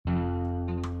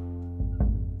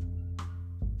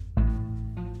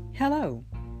Hello,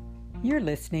 you're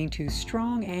listening to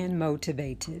Strong and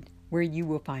Motivated, where you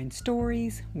will find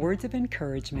stories, words of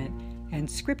encouragement, and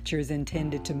scriptures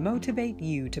intended to motivate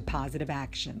you to positive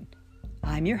action.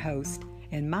 I'm your host,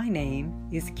 and my name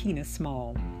is Kina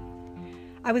Small.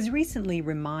 I was recently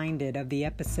reminded of the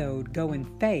episode Go in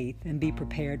Faith and Be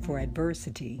Prepared for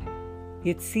Adversity.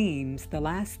 It seems the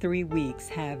last 3 weeks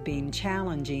have been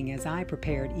challenging as I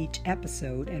prepared each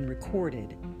episode and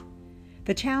recorded.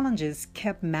 The challenges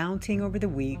kept mounting over the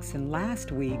weeks, and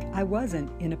last week I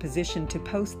wasn't in a position to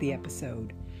post the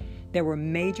episode. There were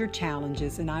major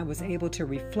challenges, and I was able to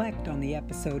reflect on the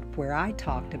episode where I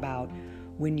talked about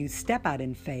when you step out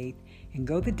in faith and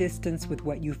go the distance with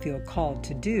what you feel called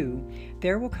to do,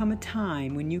 there will come a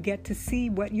time when you get to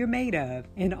see what you're made of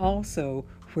and also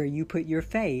where you put your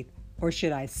faith, or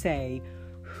should I say,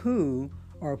 who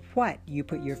or what you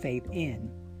put your faith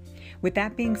in. With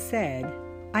that being said,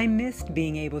 I missed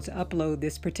being able to upload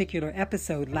this particular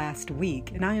episode last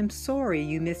week, and I am sorry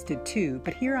you missed it too,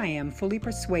 but here I am fully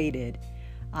persuaded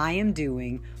I am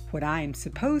doing what I am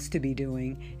supposed to be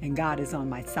doing, and God is on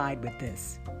my side with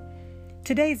this.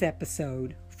 Today's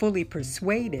episode, Fully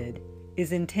Persuaded,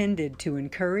 is intended to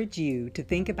encourage you to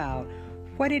think about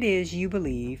what it is you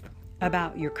believe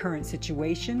about your current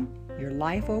situation, your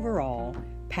life overall,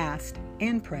 past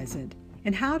and present,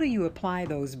 and how do you apply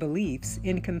those beliefs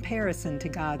in comparison to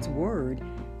God's Word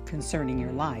concerning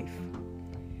your life.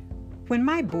 When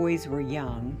my boys were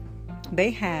young,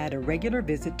 they had a regular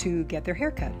visit to get their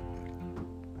hair cut.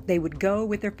 They would go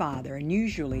with their father, and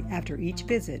usually after each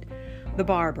visit, the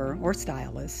barber or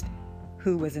stylist,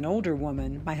 who was an older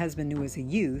woman my husband knew as a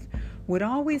youth, would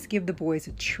always give the boys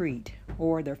a treat,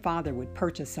 or their father would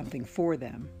purchase something for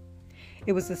them.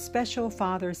 It was a special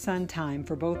father-son time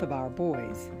for both of our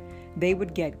boys. They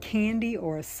would get candy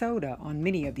or a soda on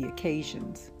many of the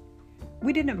occasions.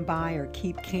 We didn't buy or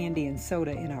keep candy and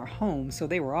soda in our home, so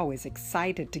they were always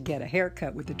excited to get a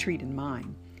haircut with the treat in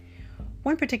mind.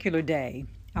 One particular day,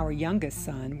 our youngest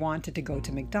son wanted to go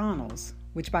to McDonald's,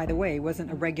 which, by the way,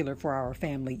 wasn't a regular for our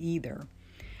family either.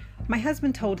 My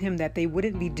husband told him that they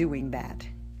wouldn't be doing that.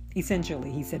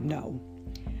 Essentially, he said no.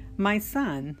 My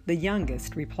son, the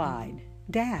youngest, replied,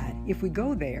 "Dad, if we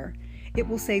go there, it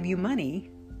will save you money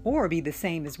or be the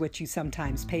same as what you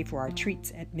sometimes pay for our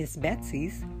treats at Miss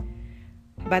Betsy's."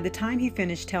 By the time he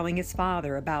finished telling his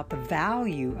father about the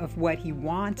value of what he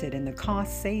wanted and the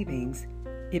cost savings,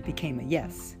 it became a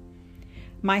yes.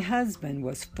 My husband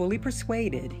was fully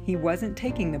persuaded he wasn't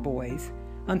taking the boys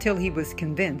until he was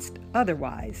convinced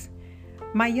otherwise.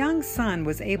 My young son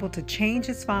was able to change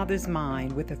his father's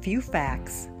mind with a few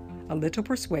facts, a little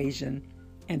persuasion,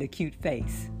 and a cute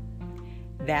face.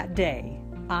 That day,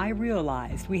 I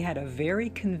realized we had a very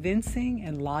convincing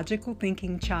and logical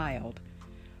thinking child.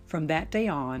 From that day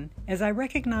on, as I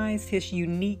recognized his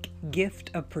unique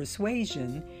gift of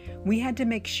persuasion, we had to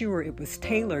make sure it was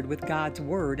tailored with God's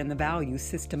Word and the value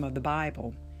system of the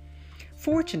Bible.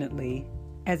 Fortunately,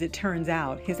 as it turns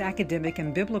out, his academic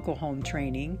and biblical home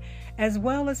training, as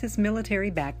well as his military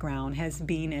background, has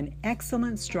been an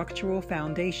excellent structural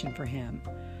foundation for him.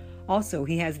 Also,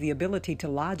 he has the ability to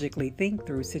logically think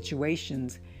through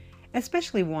situations,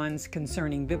 especially ones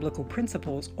concerning biblical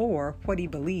principles or what he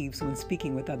believes when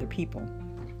speaking with other people.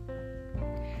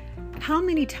 How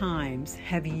many times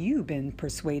have you been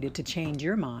persuaded to change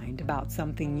your mind about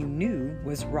something you knew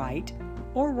was right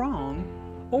or wrong,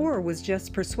 or was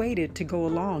just persuaded to go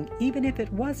along even if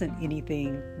it wasn't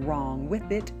anything wrong with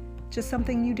it, just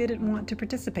something you didn't want to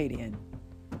participate in?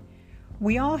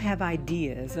 We all have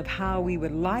ideas of how we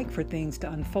would like for things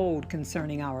to unfold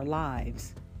concerning our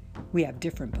lives. We have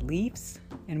different beliefs,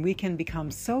 and we can become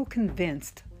so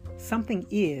convinced something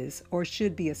is or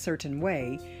should be a certain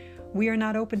way, we are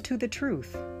not open to the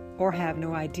truth or have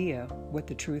no idea what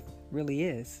the truth really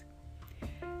is.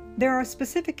 There are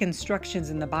specific instructions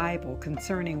in the Bible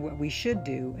concerning what we should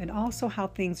do and also how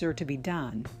things are to be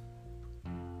done.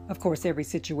 Of course, every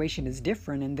situation is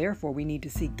different, and therefore we need to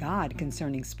seek God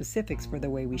concerning specifics for the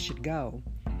way we should go.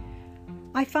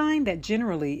 I find that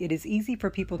generally it is easy for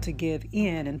people to give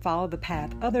in and follow the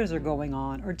path others are going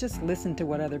on, or just listen to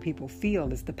what other people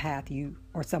feel is the path you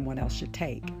or someone else should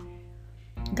take.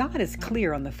 God is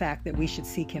clear on the fact that we should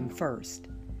seek Him first.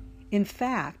 In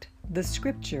fact, the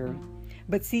scripture,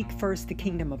 "But seek first the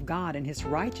kingdom of God and His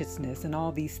righteousness, and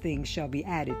all these things shall be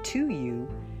added to you,"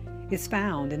 is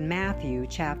found in Matthew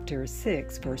chapter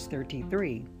 6, verse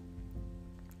 33.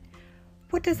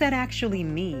 What does that actually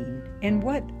mean, and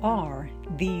what are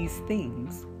these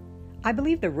things? I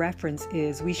believe the reference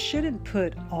is we shouldn't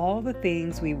put all the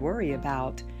things we worry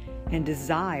about and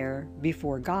desire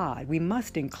before God. We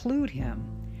must include Him.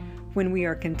 When we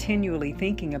are continually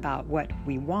thinking about what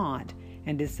we want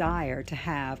and desire to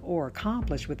have or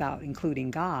accomplish without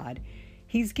including God,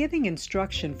 He's giving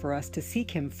instruction for us to seek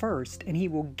Him first, and He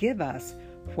will give us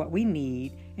what we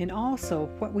need and also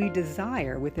what we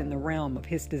desire within the realm of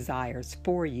His desires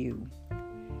for you.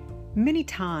 Many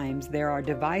times there are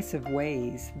divisive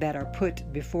ways that are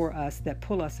put before us that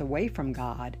pull us away from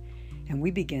God, and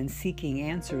we begin seeking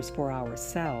answers for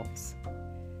ourselves.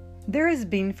 There has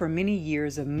been for many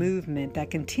years a movement that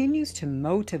continues to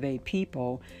motivate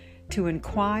people to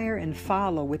inquire and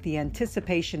follow with the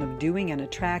anticipation of doing and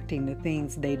attracting the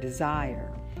things they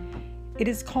desire. It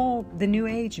is called the New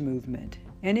Age movement,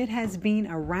 and it has been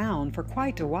around for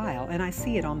quite a while, and I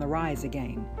see it on the rise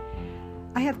again.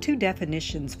 I have two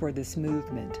definitions for this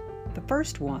movement. The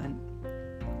first one,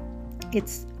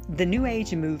 it's the New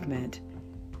Age movement.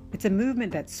 It's a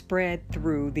movement that spread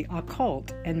through the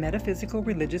occult and metaphysical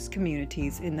religious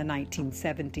communities in the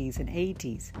 1970s and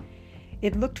 80s.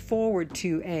 It looked forward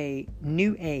to a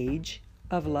new age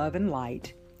of love and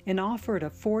light and offered a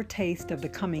foretaste of the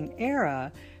coming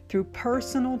era through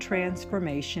personal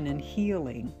transformation and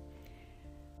healing.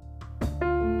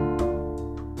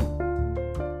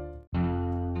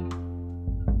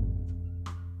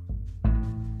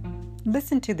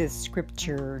 Listen to this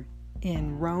scripture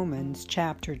in Romans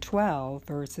chapter 12,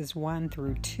 verses 1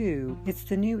 through 2. It's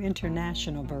the New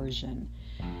International Version.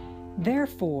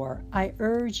 Therefore, I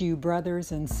urge you,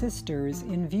 brothers and sisters,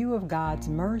 in view of God's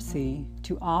mercy,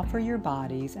 to offer your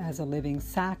bodies as a living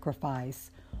sacrifice,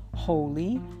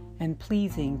 holy and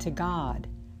pleasing to God.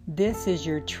 This is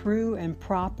your true and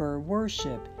proper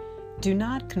worship. Do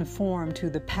not conform to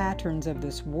the patterns of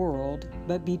this world,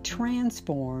 but be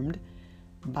transformed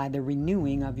by the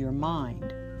renewing of your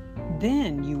mind.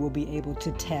 Then you will be able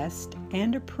to test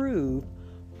and approve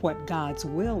what God's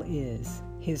will is,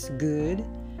 His good,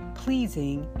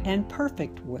 pleasing, and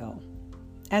perfect will.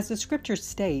 As the scripture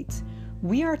states,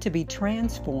 we are to be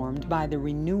transformed by the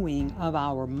renewing of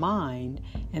our mind,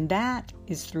 and that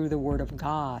is through the Word of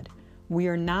God. We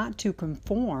are not to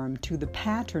conform to the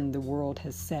pattern the world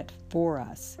has set for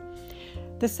us.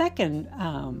 The second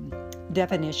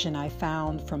definition I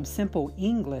found from Simple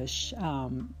English,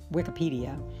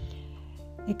 Wikipedia,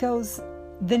 it goes,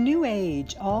 the New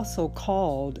Age, also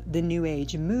called the New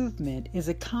Age movement, is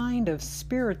a kind of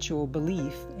spiritual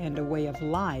belief and a way of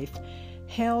life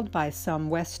held by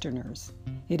some Westerners.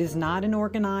 It is not an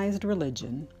organized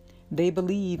religion. They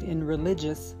believe in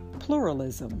religious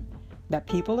pluralism, that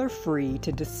people are free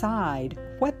to decide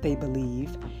what they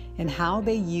believe and how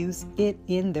they use it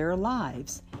in their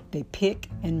lives. They pick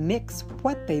and mix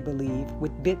what they believe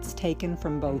with bits taken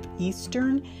from both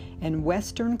Eastern and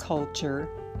Western culture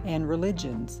and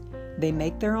religions. They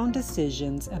make their own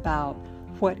decisions about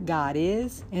what God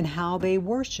is and how they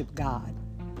worship God,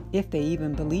 if they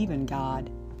even believe in God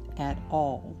at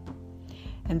all.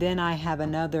 And then I have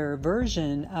another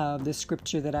version of the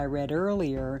scripture that I read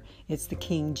earlier. It's the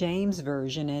King James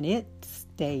Version, and it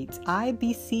states, I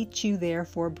beseech you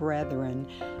therefore, brethren,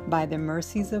 by the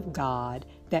mercies of God,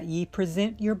 that ye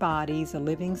present your bodies a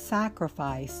living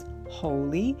sacrifice,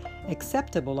 holy,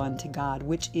 acceptable unto God,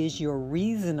 which is your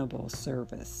reasonable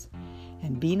service.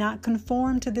 And be not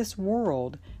conformed to this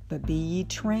world, but be ye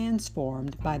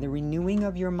transformed by the renewing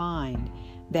of your mind,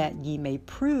 that ye may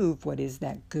prove what is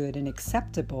that good and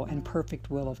acceptable and perfect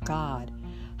will of God.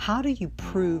 How do you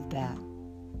prove that?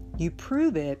 You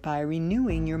prove it by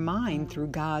renewing your mind through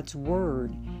God's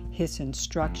Word, His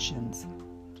instructions.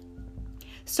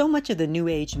 So much of the New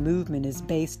Age movement is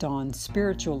based on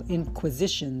spiritual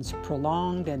inquisitions,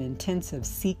 prolonged and intensive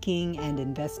seeking and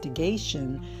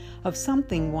investigation of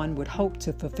something one would hope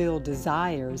to fulfill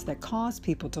desires that cause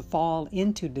people to fall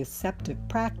into deceptive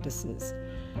practices.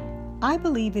 I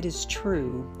believe it is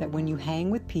true that when you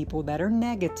hang with people that are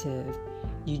negative,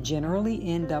 you generally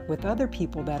end up with other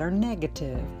people that are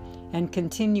negative and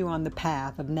continue on the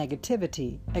path of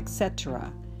negativity,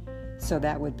 etc. So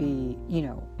that would be,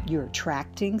 you're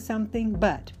attracting something,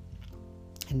 but,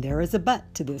 and there is a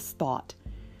but to this thought,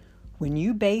 when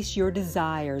you base your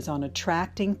desires on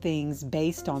attracting things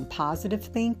based on positive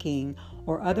thinking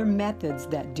or other methods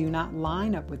that do not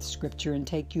line up with Scripture and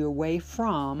take you away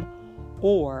from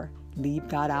or leave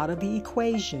God out of the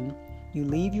equation, you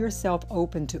leave yourself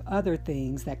open to other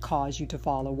things that cause you to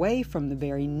fall away from the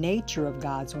very nature of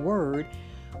God's Word,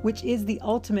 which is the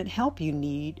ultimate help you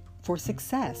need for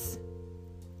success.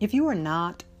 If you are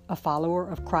not a follower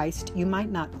of Christ, you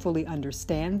might not fully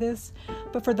understand this,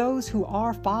 but for those who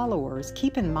are followers,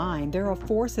 keep in mind there are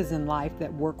forces in life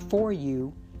that work for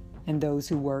you and those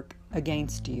who work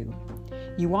against you.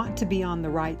 You want to be on the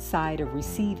right side of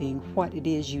receiving what it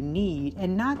is you need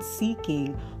and not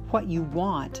seeking what you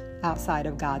want outside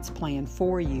of God's plan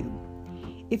for you.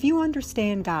 If you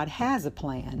understand God has a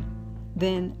plan,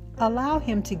 then allow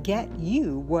Him to get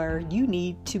you where you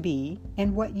need to be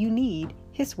and what you need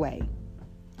His way.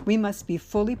 We must be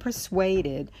fully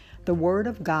persuaded the Word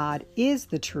of God is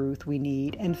the truth we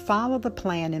need and follow the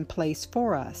plan in place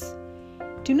for us.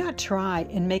 Do not try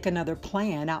and make another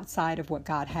plan outside of what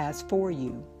God has for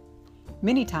you.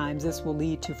 Many times this will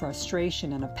lead to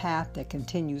frustration and a path that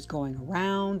continues going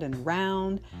around and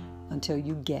around until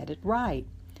you get it right.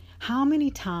 How many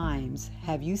times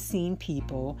have you seen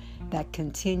people that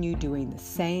continue doing the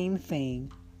same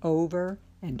thing over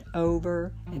and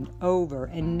over and over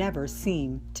and never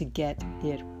seem to get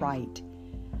it right?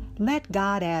 Let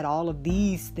God add all of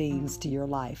these things to your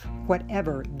life,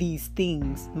 whatever these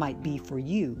things might be for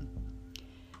you.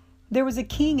 There was a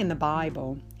king in the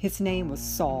Bible. His name was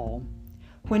Saul.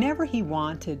 Whenever he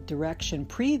wanted direction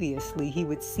previously, he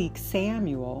would seek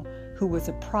Samuel, who was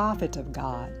a prophet of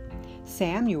God.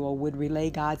 Samuel would relay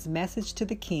God's message to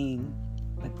the king,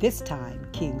 but this time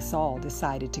King Saul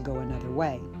decided to go another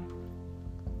way.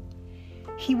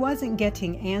 He wasn't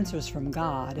getting answers from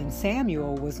God, and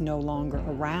Samuel was no longer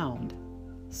around.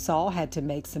 Saul had to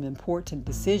make some important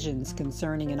decisions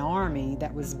concerning an army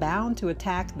that was bound to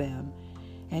attack them,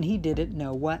 and he didn't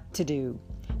know what to do.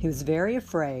 He was very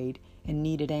afraid and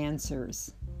needed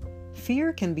answers.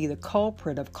 Fear can be the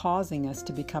culprit of causing us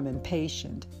to become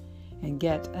impatient and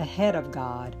get ahead of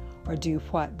God or do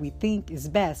what we think is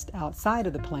best outside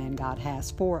of the plan God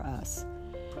has for us.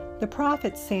 The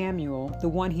prophet Samuel, the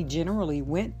one he generally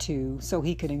went to so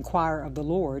he could inquire of the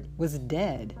Lord, was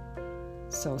dead.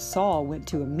 So Saul went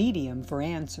to a medium for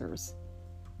answers.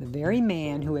 The very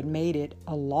man who had made it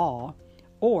a law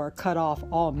or cut off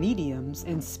all mediums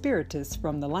and spiritists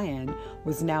from the land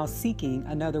was now seeking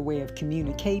another way of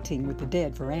communicating with the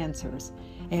dead for answers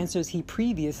he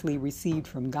previously received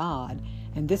from God.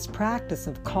 And this practice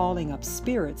of calling up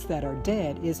spirits that are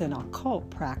dead is an occult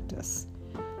practice.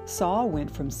 Saul went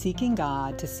from seeking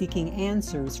God to seeking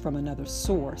answers from another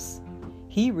source.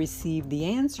 He received the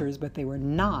answers, but they were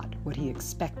not what he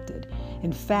expected.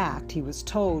 In fact, he was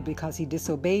told because he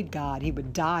disobeyed God, he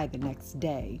would die the next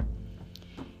day.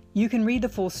 You can read the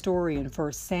full story in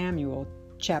 1 Samuel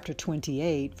chapter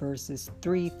 28, verses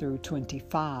 3 through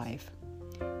 25.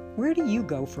 Where do you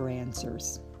go for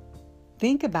answers?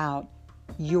 Think about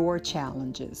your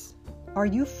challenges. Are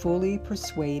you fully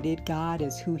persuaded God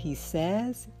is who He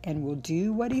says and will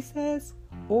do what He says?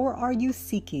 Or are you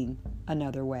seeking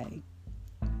another way?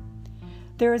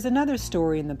 There is another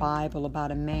story in the Bible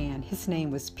about a man. His name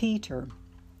was Peter,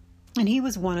 and he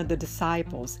was one of the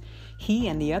disciples. He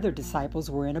and the other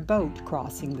disciples were in a boat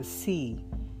crossing the sea.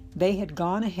 They had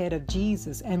gone ahead of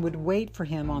Jesus and would wait for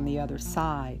Him on the other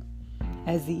side.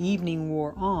 As the evening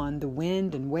wore on, the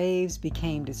wind and waves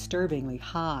became disturbingly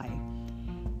high.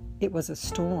 It was a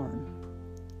storm.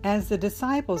 As the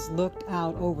disciples looked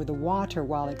out over the water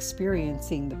while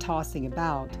experiencing the tossing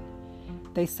about,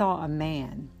 they saw a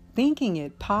man. Thinking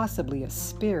it possibly a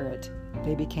spirit,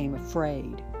 they became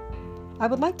afraid. I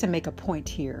would like to make a point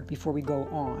here before we go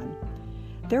on.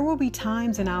 There will be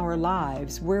times in our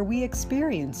lives where we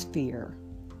experience fear,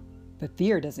 but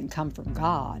fear doesn't come from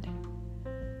God.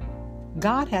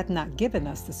 God hath not given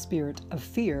us the spirit of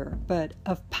fear, but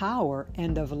of power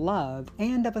and of love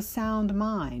and of a sound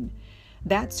mind.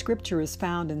 That scripture is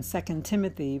found in 2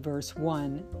 Timothy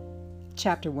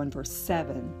chapter 1, verse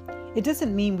 7. It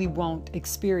doesn't mean we won't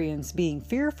experience being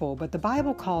fearful, but the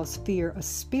Bible calls fear a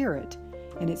spirit,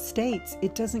 and it states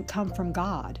it doesn't come from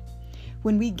God.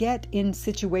 When we get in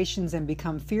situations and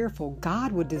become fearful,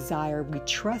 God would desire we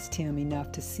trust Him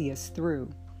enough to see us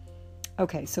through.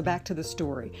 Okay, so back to the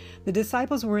story. The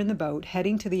disciples were in the boat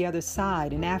heading to the other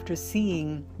side, and after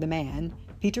seeing the man,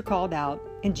 Peter called out,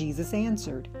 and Jesus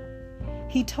answered.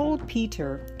 He told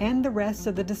Peter and the rest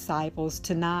of the disciples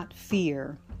to not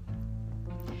fear.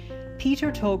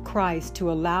 Peter told Christ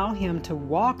to allow him to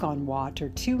walk on water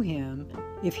to him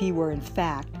if he were in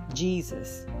fact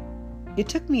Jesus. It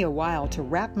took me a while to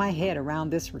wrap my head around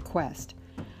this request.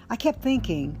 I kept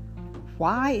thinking,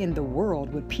 why in the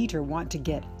world would Peter want to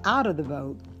get out of the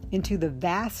boat into the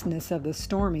vastness of the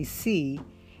stormy sea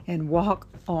and walk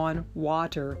on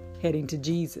water heading to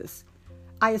Jesus?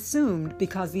 I assumed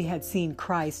because he had seen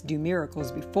Christ do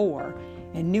miracles before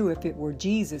and knew if it were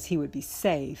Jesus he would be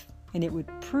safe and it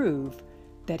would prove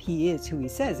that he is who he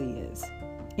says he is.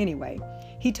 Anyway,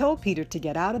 he told Peter to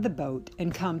get out of the boat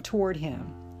and come toward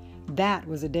him. That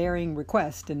was a daring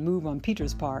request and move on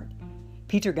Peter's part.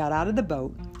 Peter got out of the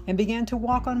boat and began to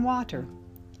walk on water.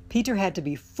 Peter had to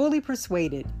be fully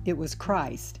persuaded it was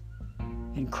Christ.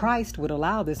 And Christ would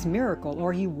allow this miracle,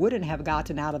 or he wouldn't have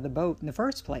gotten out of the boat in the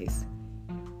first place.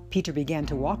 Peter began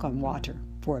to walk on water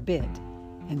for a bit,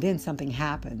 and then something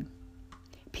happened.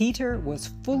 Peter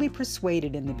was fully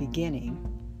persuaded in the beginning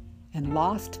and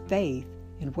lost faith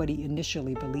in what he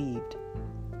initially believed.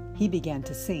 He began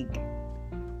to sink.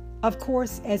 Of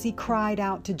course, as he cried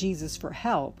out to Jesus for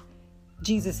help,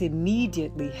 Jesus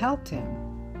immediately helped him.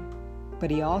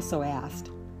 But he also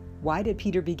asked, why did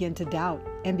Peter begin to doubt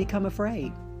and become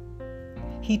afraid?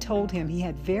 He told him he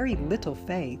had very little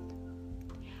faith.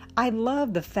 I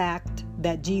love the fact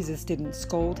that Jesus didn't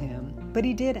scold him, but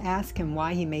he did ask him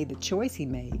why he made the choice he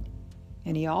made.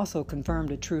 And he also confirmed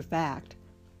a true fact,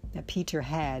 that Peter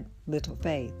had little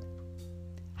faith.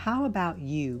 How about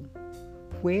you?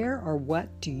 Where or what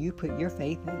do you put your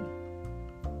faith in?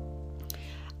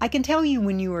 I can tell you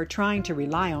when you are trying to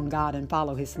rely on God and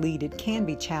follow His lead, it can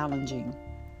be challenging.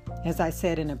 As I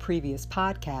said in a previous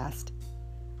podcast,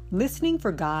 listening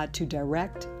for God to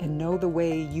direct and know the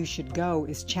way you should go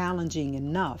is challenging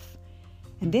enough.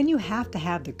 And then you have to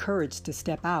have the courage to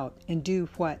step out and do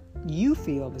what you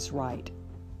feel is right.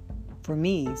 For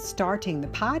me, starting the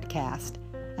podcast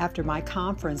after my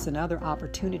conference and other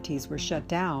opportunities were shut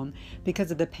down because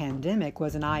of the pandemic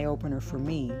was an eye-opener for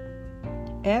me.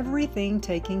 Everything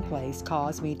taking place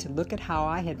caused me to look at how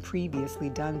I had previously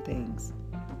done things.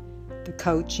 The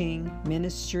coaching,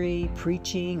 ministry,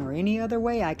 preaching, or any other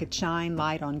way I could shine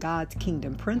light on God's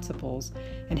kingdom principles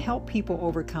and help people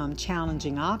overcome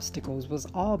challenging obstacles was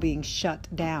all being shut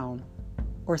down,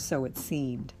 or so it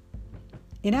seemed.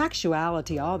 In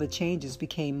actuality, all the changes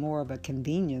became more of a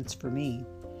convenience for me.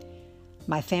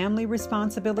 My family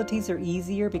responsibilities are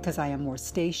easier because I am more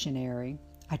stationary.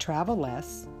 I travel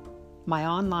less. My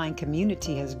online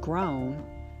community has grown,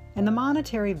 and the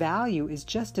monetary value is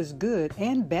just as good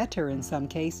and better in some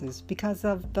cases because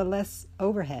of the less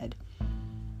overhead.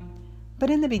 But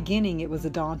in the beginning, it was a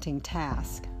daunting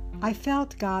task. I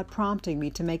felt God prompting me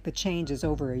to make the changes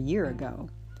over a year ago.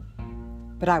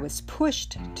 But I was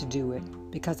pushed to do it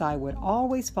because I would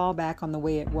always fall back on the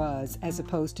way it was as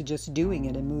opposed to just doing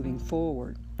it and moving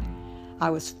forward. I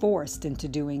was forced into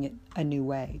doing it a new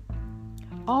way.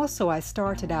 Also, I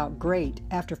started out great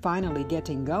after finally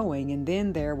getting going, and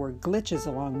then there were glitches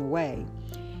along the way.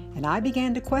 And I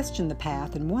began to question the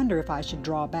path and wonder if I should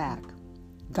draw back.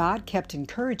 God kept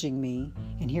encouraging me,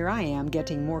 and here I am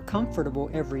getting more comfortable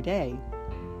every day.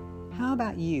 How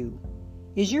about you?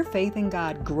 Is your faith in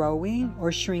God growing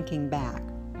or shrinking back?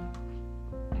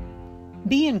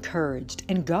 Be encouraged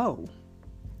and go.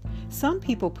 Some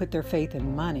people put their faith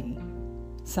in money.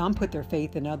 Some put their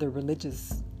faith in other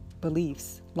religious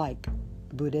beliefs like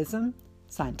Buddhism,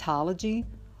 Scientology,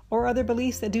 or other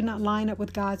beliefs that do not line up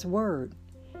with God's Word.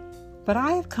 But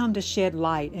I have come to shed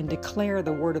light and declare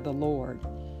the Word of the Lord.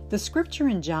 The scripture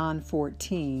in John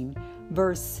 14,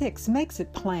 verse 6 makes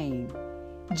it plain.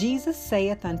 Jesus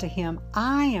saith unto him,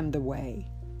 I am the way,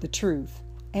 the truth,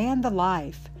 and the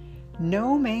life.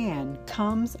 No man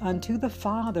comes unto the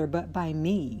Father but by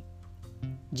me.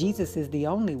 Jesus is the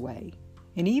only way.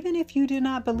 And even if you do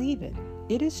not believe it,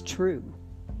 it is true.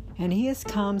 And He has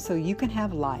come so you can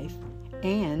have life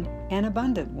and an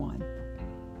abundant one.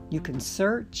 You can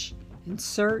search,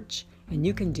 and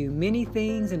you can do many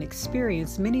things and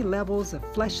experience many levels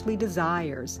of fleshly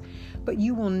desires, but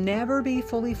you will never be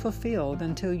fully fulfilled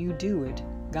until you do it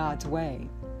God's way.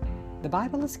 The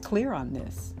Bible is clear on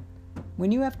this.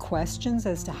 When you have questions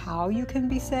as to how you can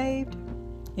be saved,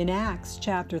 in Acts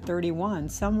chapter 31,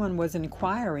 someone was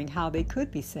inquiring how they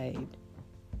could be saved.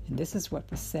 And this is what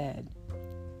was said.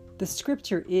 The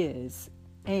scripture is,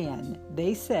 and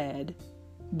they said,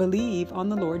 believe on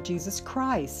the Lord Jesus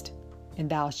Christ, and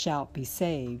thou shalt be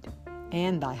saved,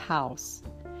 and thy house.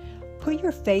 Put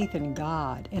your faith in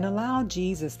God and allow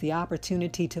Jesus the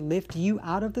opportunity to lift you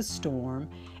out of the storm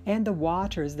and the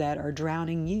waters that are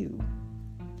drowning you.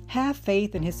 Have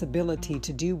faith in His ability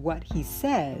to do what He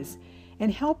says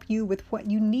and help you with what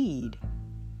you need.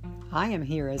 I am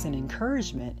here as an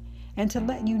encouragement and to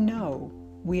let you know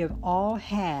we have all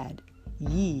had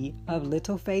ye of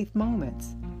little faith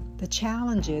moments. The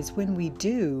challenge is when we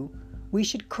do, we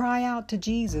should cry out to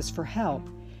Jesus for help,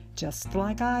 just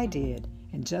like I did,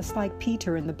 and just like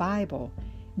Peter in the Bible.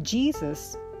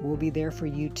 Jesus will be there for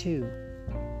you too.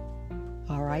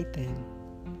 All right then.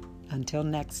 Until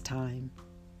next time.